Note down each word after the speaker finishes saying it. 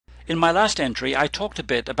In my last entry, I talked a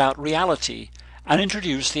bit about reality and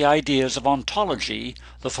introduced the ideas of ontology,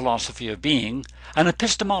 the philosophy of being, and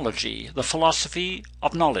epistemology, the philosophy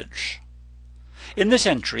of knowledge. In this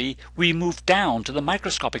entry, we move down to the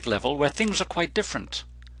microscopic level where things are quite different.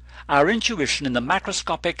 Our intuition in the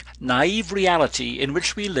macroscopic, naive reality in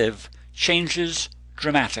which we live changes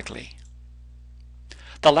dramatically.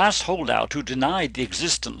 The last holdout who denied the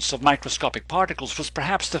existence of microscopic particles was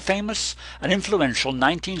perhaps the famous and influential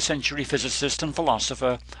 19th century physicist and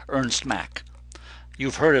philosopher Ernst Mach.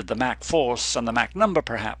 You've heard of the Mach force and the Mach number,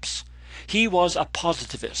 perhaps. He was a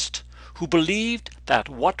positivist who believed that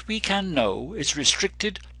what we can know is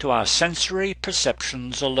restricted to our sensory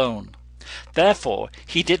perceptions alone. Therefore,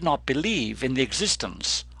 he did not believe in the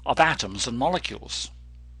existence of atoms and molecules.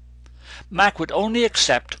 Mach would only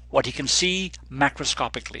accept what he can see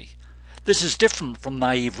macroscopically. This is different from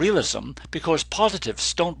naive realism because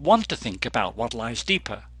positivists don't want to think about what lies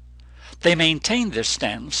deeper. They maintain this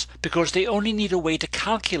stance because they only need a way to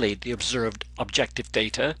calculate the observed objective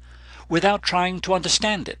data without trying to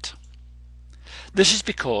understand it. This is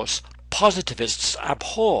because positivists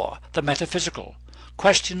abhor the metaphysical,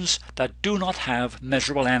 questions that do not have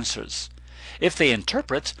measurable answers. If they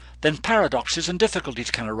interpret, then paradoxes and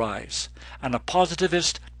difficulties can arise, and a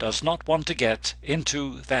positivist does not want to get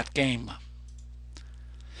into that game.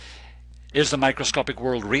 Is the microscopic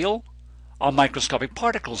world real? Are microscopic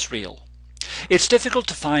particles real? It's difficult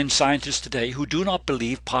to find scientists today who do not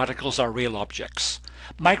believe particles are real objects.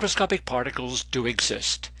 Microscopic particles do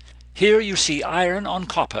exist. Here you see iron on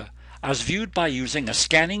copper as viewed by using a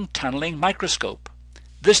scanning tunneling microscope.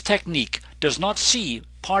 This technique does not see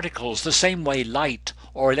particles the same way light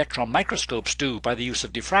or electron microscopes do by the use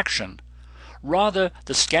of diffraction. Rather,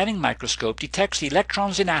 the scanning microscope detects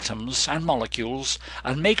electrons in atoms and molecules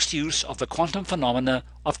and makes use of the quantum phenomena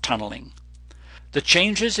of tunneling. The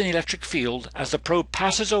changes in the electric field as the probe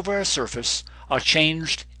passes over a surface are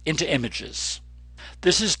changed into images.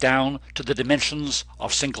 This is down to the dimensions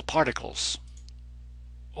of single particles.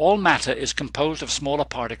 All matter is composed of smaller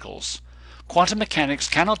particles. Quantum mechanics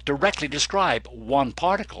cannot directly describe one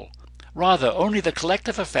particle. Rather, only the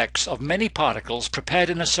collective effects of many particles prepared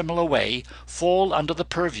in a similar way fall under the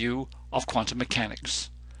purview of quantum mechanics.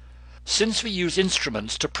 Since we use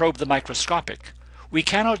instruments to probe the microscopic, we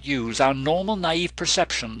cannot use our normal naive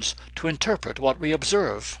perceptions to interpret what we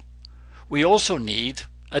observe. We also need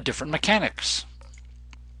a different mechanics.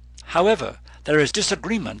 However, there is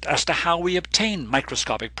disagreement as to how we obtain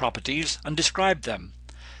microscopic properties and describe them.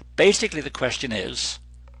 Basically, the question is,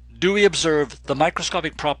 do we observe the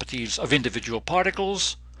microscopic properties of individual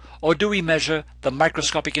particles, or do we measure the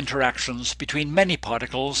microscopic interactions between many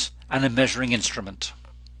particles and a measuring instrument?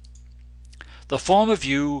 The former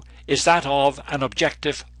view is that of an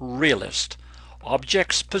objective realist.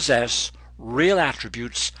 Objects possess real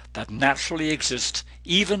attributes that naturally exist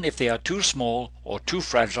even if they are too small or too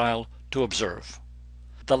fragile to observe.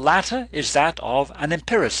 The latter is that of an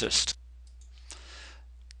empiricist.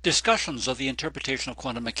 Discussions of the interpretation of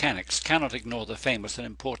quantum mechanics cannot ignore the famous and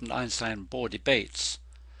important Einstein-Bohr debates.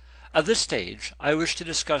 At this stage, I wish to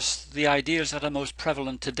discuss the ideas that are most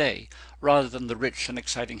prevalent today, rather than the rich and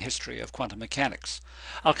exciting history of quantum mechanics.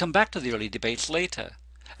 I'll come back to the early debates later.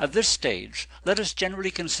 At this stage, let us generally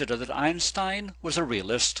consider that Einstein was a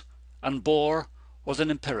realist and Bohr was an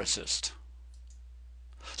empiricist.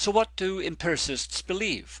 So what do empiricists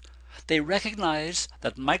believe? They recognize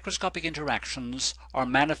that microscopic interactions are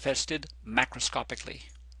manifested macroscopically.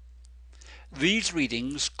 These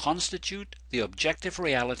readings constitute the objective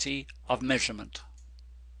reality of measurement.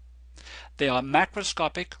 They are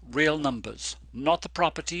macroscopic real numbers, not the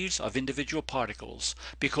properties of individual particles,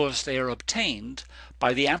 because they are obtained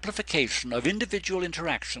by the amplification of individual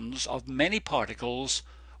interactions of many particles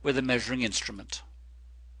with a measuring instrument.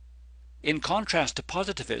 In contrast to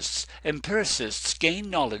positivists, empiricists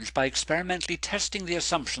gain knowledge by experimentally testing the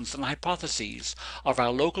assumptions and hypotheses of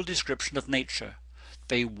our local description of nature.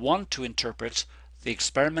 They want to interpret the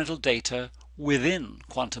experimental data within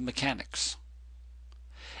quantum mechanics.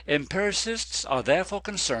 Empiricists are therefore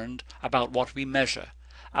concerned about what we measure,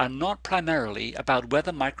 and not primarily about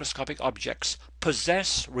whether microscopic objects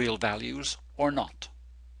possess real values or not.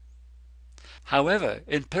 However,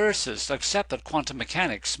 empiricists accept that quantum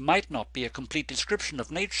mechanics might not be a complete description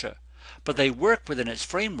of nature, but they work within its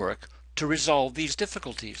framework to resolve these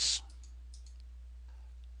difficulties.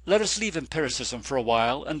 Let us leave empiricism for a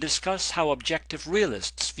while and discuss how objective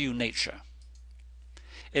realists view nature.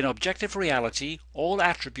 In objective reality, all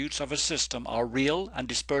attributes of a system are real and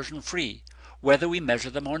dispersion-free, whether we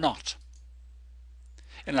measure them or not.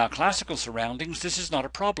 In our classical surroundings, this is not a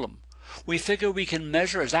problem. We figure we can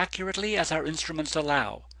measure as accurately as our instruments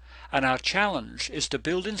allow, and our challenge is to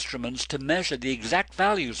build instruments to measure the exact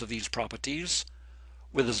values of these properties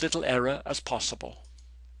with as little error as possible.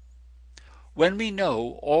 When we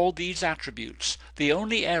know all these attributes, the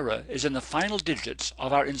only error is in the final digits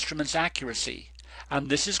of our instrument's accuracy, and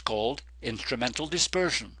this is called instrumental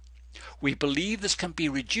dispersion. We believe this can be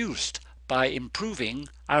reduced by improving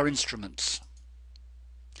our instruments.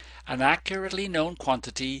 An accurately known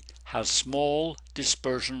quantity has small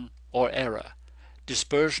dispersion or error.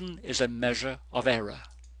 Dispersion is a measure of error.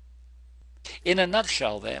 In a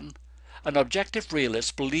nutshell, then, an objective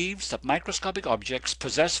realist believes that microscopic objects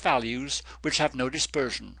possess values which have no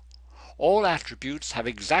dispersion. All attributes have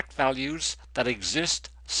exact values that exist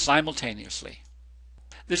simultaneously.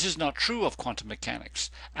 This is not true of quantum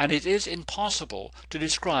mechanics, and it is impossible to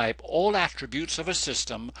describe all attributes of a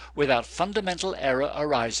system without fundamental error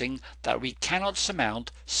arising that we cannot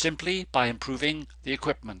surmount simply by improving the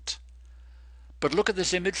equipment. But look at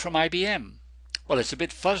this image from IBM. Well, it's a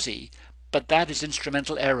bit fuzzy, but that is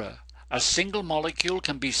instrumental error. A single molecule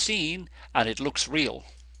can be seen and it looks real.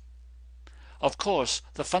 Of course,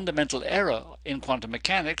 the fundamental error in quantum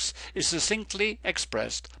mechanics is succinctly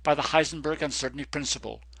expressed by the Heisenberg uncertainty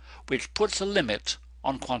principle, which puts a limit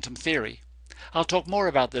on quantum theory. I'll talk more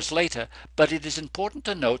about this later, but it is important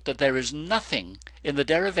to note that there is nothing in the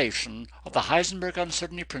derivation of the Heisenberg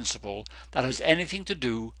uncertainty principle that has anything to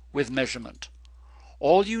do with measurement.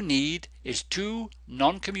 All you need is two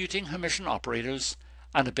non-commuting Hermitian operators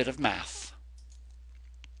and a bit of math.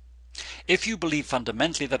 If you believe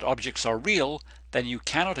fundamentally that objects are real, then you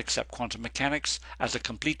cannot accept quantum mechanics as a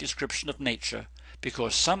complete description of nature,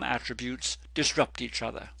 because some attributes disrupt each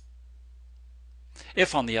other.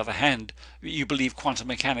 If, on the other hand, you believe quantum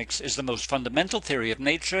mechanics is the most fundamental theory of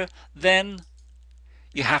nature, then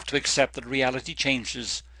you have to accept that reality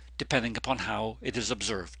changes depending upon how it is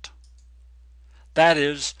observed. That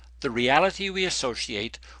is, the reality we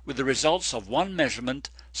associate with the results of one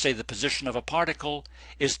measurement, say the position of a particle,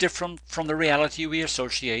 is different from the reality we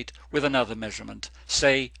associate with another measurement,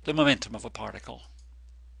 say the momentum of a particle.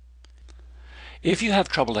 If you have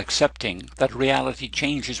trouble accepting that reality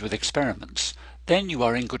changes with experiments, then you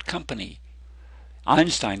are in good company.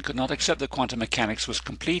 Einstein could not accept that quantum mechanics was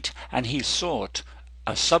complete, and he sought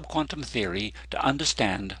a subquantum theory to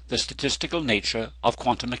understand the statistical nature of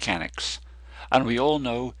quantum mechanics. And we all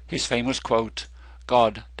know his famous quote,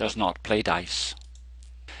 "God does not play dice."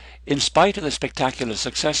 In spite of the spectacular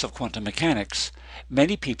success of quantum mechanics,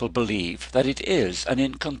 many people believe that it is an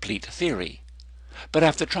incomplete theory. But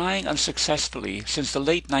after trying unsuccessfully since the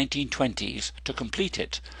late 1920s to complete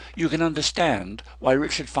it, you can understand why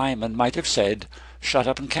Richard Feynman might have said, "Shut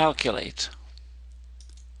up and calculate."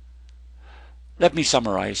 Let me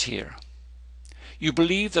summarize here. You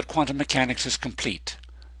believe that quantum mechanics is complete.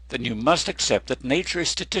 Then you must accept that nature is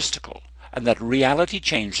statistical and that reality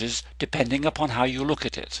changes depending upon how you look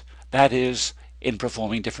at it, that is, in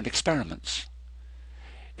performing different experiments.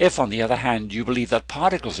 If, on the other hand, you believe that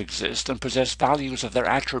particles exist and possess values of their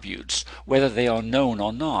attributes, whether they are known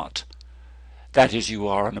or not, that is, you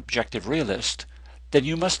are an objective realist, then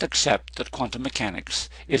you must accept that quantum mechanics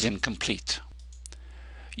is incomplete.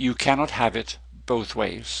 You cannot have it both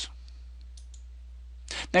ways.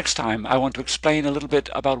 Next time, I want to explain a little bit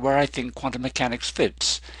about where I think quantum mechanics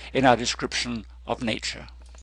fits in our description of nature.